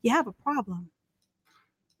on, you have a problem.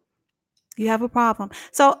 You have a problem.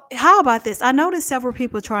 So, how about this? I noticed several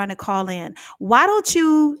people trying to call in. Why don't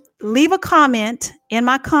you leave a comment in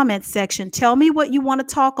my comment section? Tell me what you want to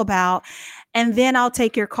talk about, and then I'll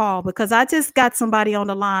take your call because I just got somebody on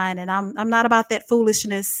the line, and I'm not about that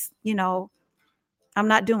foolishness, I'm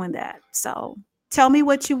not doing that. So tell me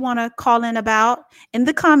what you want to call in about in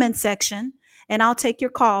the comment section, and I'll take your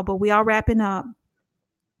call, but we are wrapping up.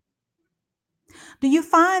 Do you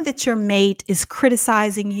find that your mate is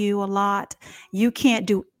criticizing you a lot? You can't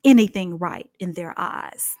do anything right in their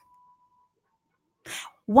eyes.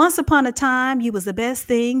 Once upon a time, you was the best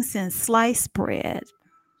thing since sliced bread.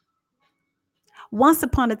 Once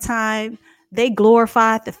upon a time, they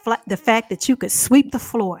glorified the fact that you could sweep the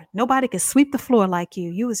floor. Nobody could sweep the floor like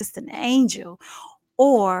you. You was just an angel.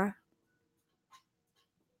 Or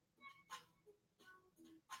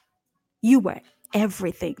you were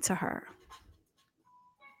everything to her.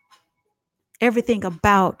 Everything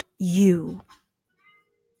about you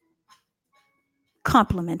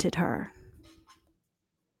complimented her.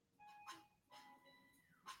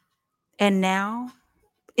 And now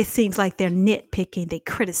it seems like they're nitpicking. They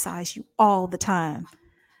criticize you all the time,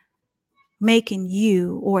 making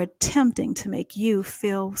you or attempting to make you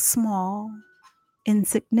feel small,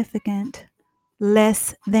 insignificant,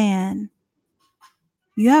 less than.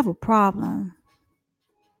 You have a problem.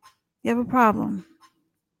 You have a problem.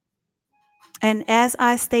 And as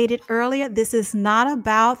I stated earlier, this is not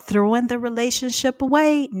about throwing the relationship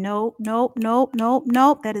away. Nope, nope, nope, nope,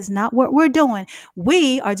 nope. That is not what we're doing.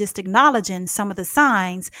 We are just acknowledging some of the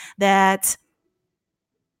signs that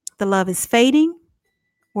the love is fading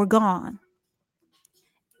or gone.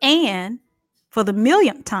 And for the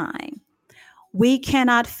millionth time, we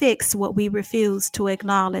cannot fix what we refuse to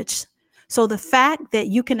acknowledge. So the fact that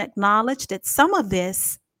you can acknowledge that some of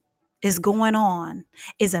this is going on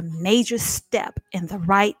is a major step in the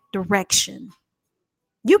right direction.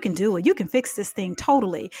 You can do it. You can fix this thing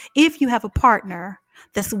totally if you have a partner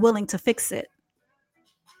that's willing to fix it.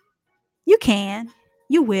 You can,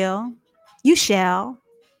 you will, you shall.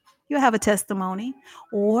 You'll have a testimony.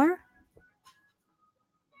 Or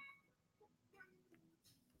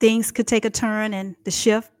things could take a turn and the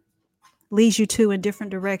shift leads you two in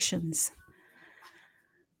different directions.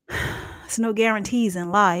 There's no guarantees in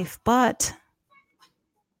life, but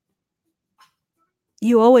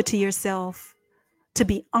you owe it to yourself to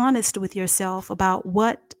be honest with yourself about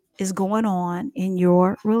what is going on in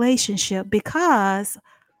your relationship, because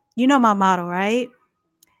you know my motto, right?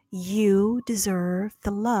 You deserve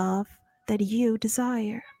the love that you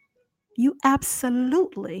desire. You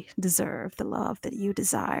absolutely deserve the love that you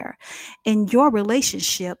desire. And your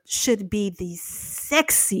relationship should be the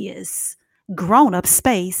sexiest grown-up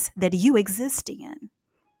space that you exist in.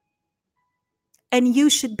 And you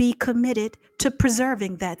should be committed to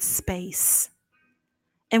preserving that space.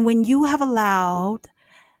 And when you have allowed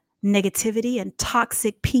negativity and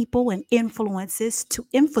toxic people and influences to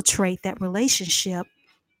infiltrate that relationship,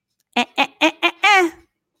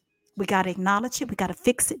 we got to acknowledge it. We got to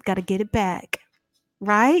fix it. Got to get it back.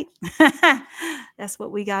 Right? That's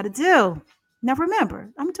what we got to do. Now, remember,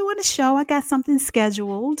 I'm doing a show. I got something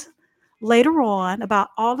scheduled later on about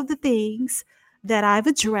all of the things that I've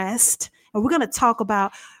addressed. And we're going to talk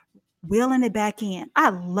about wheeling it back in. I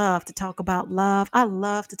love to talk about love. I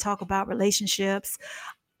love to talk about relationships.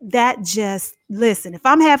 Listen, if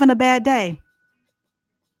I'm having a bad day,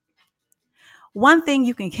 one thing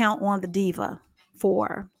you can count on the diva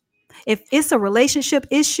for, if it's a relationship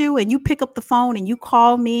issue and you pick up the phone and you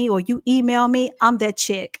call me or you email me, I'm that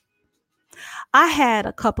chick. I had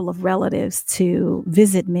a couple of relatives to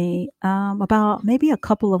visit me about maybe a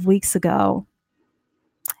couple of weeks ago.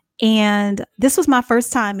 And this was my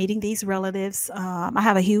first time meeting these relatives. I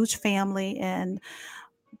have a huge family, and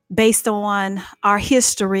based on our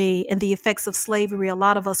history and the effects of slavery, a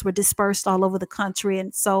lot of us were dispersed all over the country.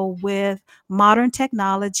 And so with modern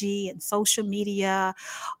technology and social media,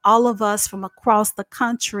 all of us from across the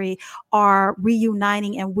country are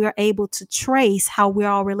reuniting, and we're able to trace how we're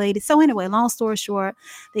all related. So anyway, long story short,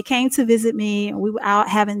 they came to visit me and we were out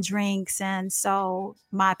having drinks. And so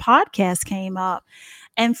my podcast came up.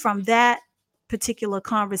 And from that particular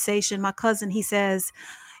conversation, my cousin, he says,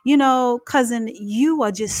 you know, cousin, you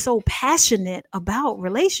are just so passionate about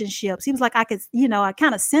relationships. Seems like I could, I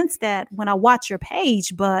kind of sense that when I watch your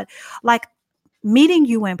page, but like meeting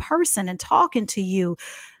you in person and talking to you,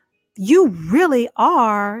 you really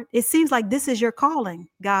are. It seems like this is your calling,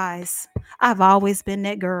 guys. I've always been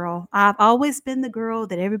that girl. I've always been the girl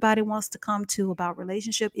that everybody wants to come to about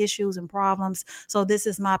relationship issues and problems. So this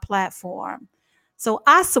is my platform. So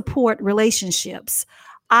I support relationships.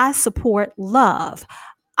 I support love.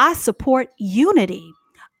 I support unity.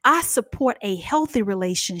 I support a healthy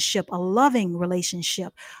relationship, a loving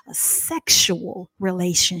relationship, a sexual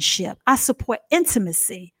relationship. I support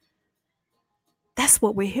intimacy. That's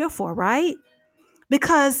what we're here for, right?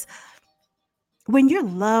 Because when you're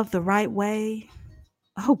loved the right way,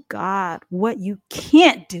 Oh God, what you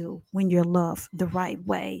can't do when you're loved the right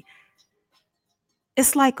way.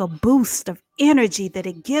 It's like a boost of energy that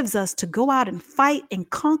it gives us to go out and fight and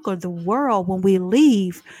conquer the world when we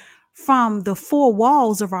leave from the four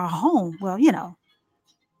walls of our home. Well,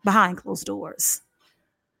 behind closed doors.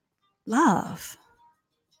 Love.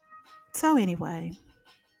 So, anyway,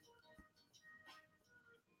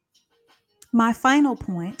 my final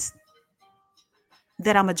point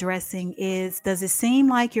that I'm addressing is, does it seem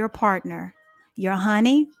like your partner, your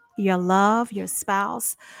honey, your love, your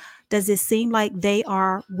spouse, does it seem like they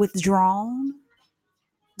are withdrawn?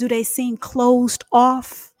 Do they seem closed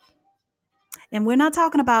off? And we're not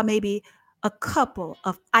talking about maybe a couple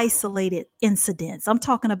of isolated incidents. I'm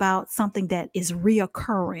talking about something that is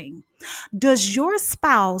reoccurring. Does your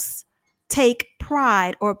spouse take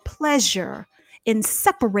pride or pleasure in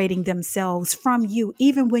separating themselves from you,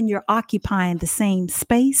 even when you're occupying the same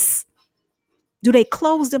space? Do they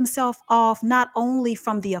close themselves off not only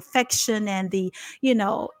from the affection and the,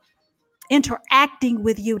 interacting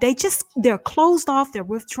with you? They're closed off, they're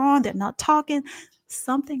withdrawn, they're not talking.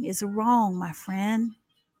 Something is wrong, my friend.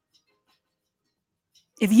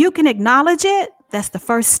 If you can acknowledge it, that's the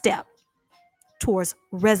first step towards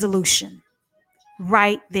resolution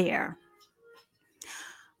right there.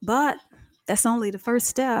 But that's only the first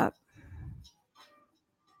step.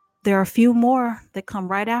 There are a few more that come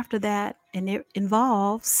right after that, and it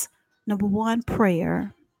involves, number one,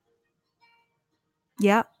 prayer.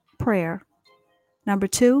 Yep, prayer. Number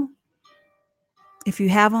two, if you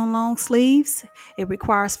have on long sleeves, it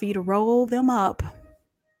requires for you to roll them up.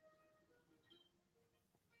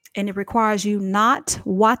 And it requires you not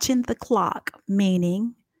watching the clock,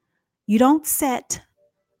 meaning you don't set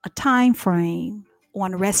a time frame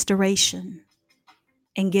on restoration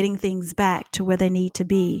and getting things back to where they need to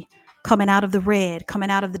be, coming out of the red,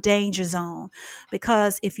 coming out of the danger zone.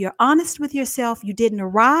 Because if you're honest with yourself, you didn't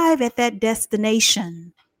arrive at that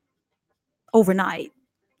destination overnight.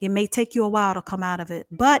 It may take you a while to come out of it,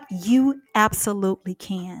 but you absolutely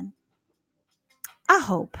can. I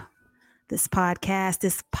hope this podcast,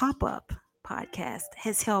 this pop-up podcast,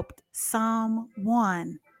 has helped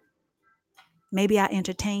someone. Maybe I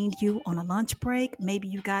entertained you on a lunch break. Maybe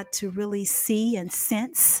you got to really see and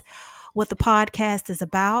sense what the podcast is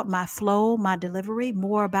about, my flow, my delivery,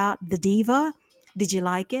 more about the diva. Did you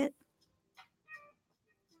like it?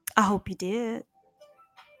 I hope you did.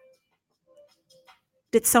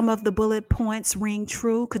 Did some of the bullet points ring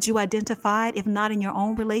true? Could you identify it, if not in your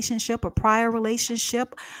own relationship or prior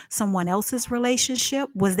relationship, someone else's relationship?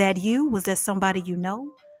 Was that you? Was that somebody you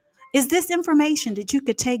know? Is this information that you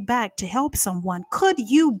could take back to help someone? Could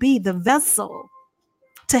you be the vessel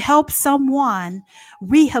to help someone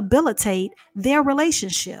rehabilitate their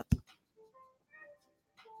relationship?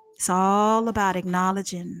 It's all about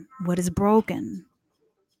acknowledging what is broken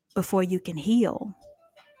before you can heal.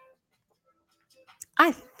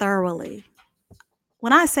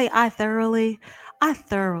 When I say I thoroughly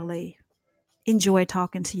enjoy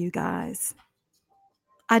talking to you guys.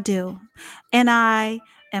 I do. And I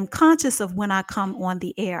am conscious of when I come on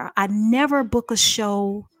the air. I never book a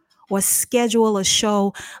show or schedule a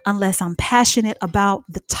show unless I'm passionate about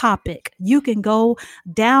the topic. You can go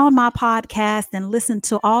down my podcast and listen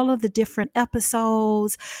to all of the different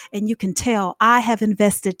episodes, and you can tell I have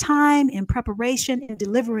invested time in preparation in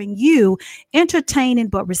delivering you entertaining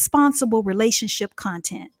but responsible relationship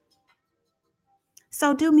content.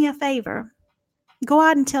 So do me a favor. Go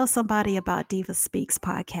out and tell somebody about Diva Speaks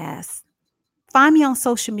podcast. Find me on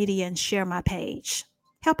social media and share my page.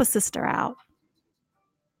 Help a sister out.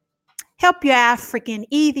 Help your African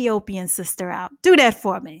Ethiopian sister out. Do that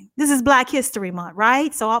for me. This is Black History Month,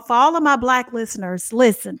 right? So for all of my Black listeners,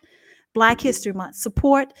 listen, Black History Month,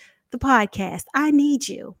 support the podcast. I need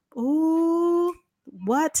you. Ooh,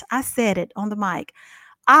 what? I said it on the mic.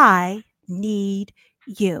 I need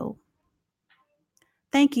you.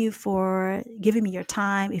 Thank you for giving me your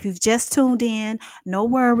time. If you've just tuned in, no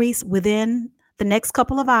worries. Within the next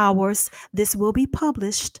couple of hours, this will be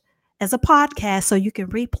published as a podcast so you can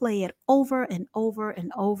replay it over and over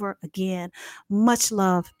and over again. Much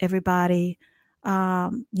love, everybody.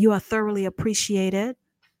 You are thoroughly appreciated.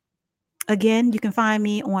 Again, you can find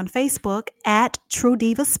me on Facebook at True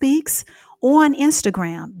Diva Speaks, on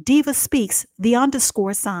Instagram, Diva Speaks,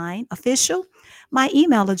 _sign official. My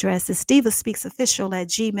email address is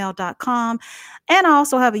divaspeaksofficial@gmail.com. And I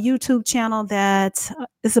also have a YouTube channel that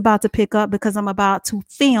is about to pick up because I'm about to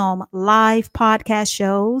film live podcast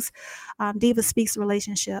shows, Diva Speaks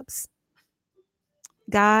Relationships.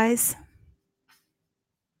 Guys,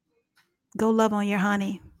 go love on your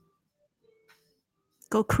honey.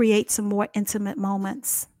 Go create some more intimate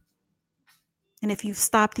moments. And if you've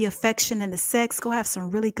stopped the affection and the sex, go have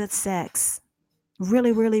some really good sex.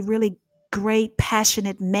 Really, really, really great,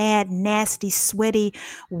 passionate, mad, nasty, sweaty,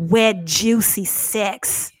 wet, juicy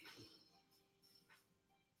sex.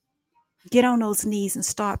 Get on those knees and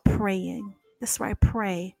start praying. That's right,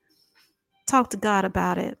 pray. Talk to God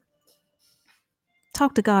about it.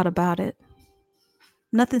 Talk to God about it.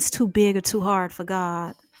 Nothing's too big or too hard for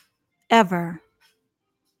God, ever.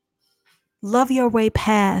 Love your way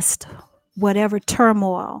past whatever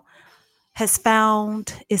turmoil has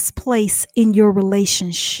found its place in your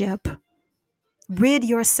relationship. Rid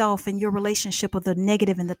yourself in your relationship of the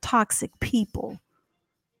negative and the toxic people.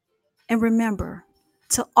 And remember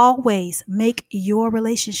to always make your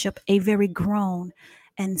relationship a very grown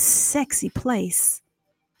and sexy place,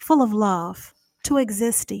 full of love to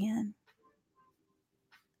exist in.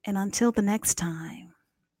 And until the next time,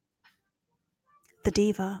 the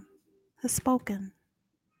diva has spoken.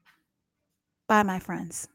 Bye, my friends.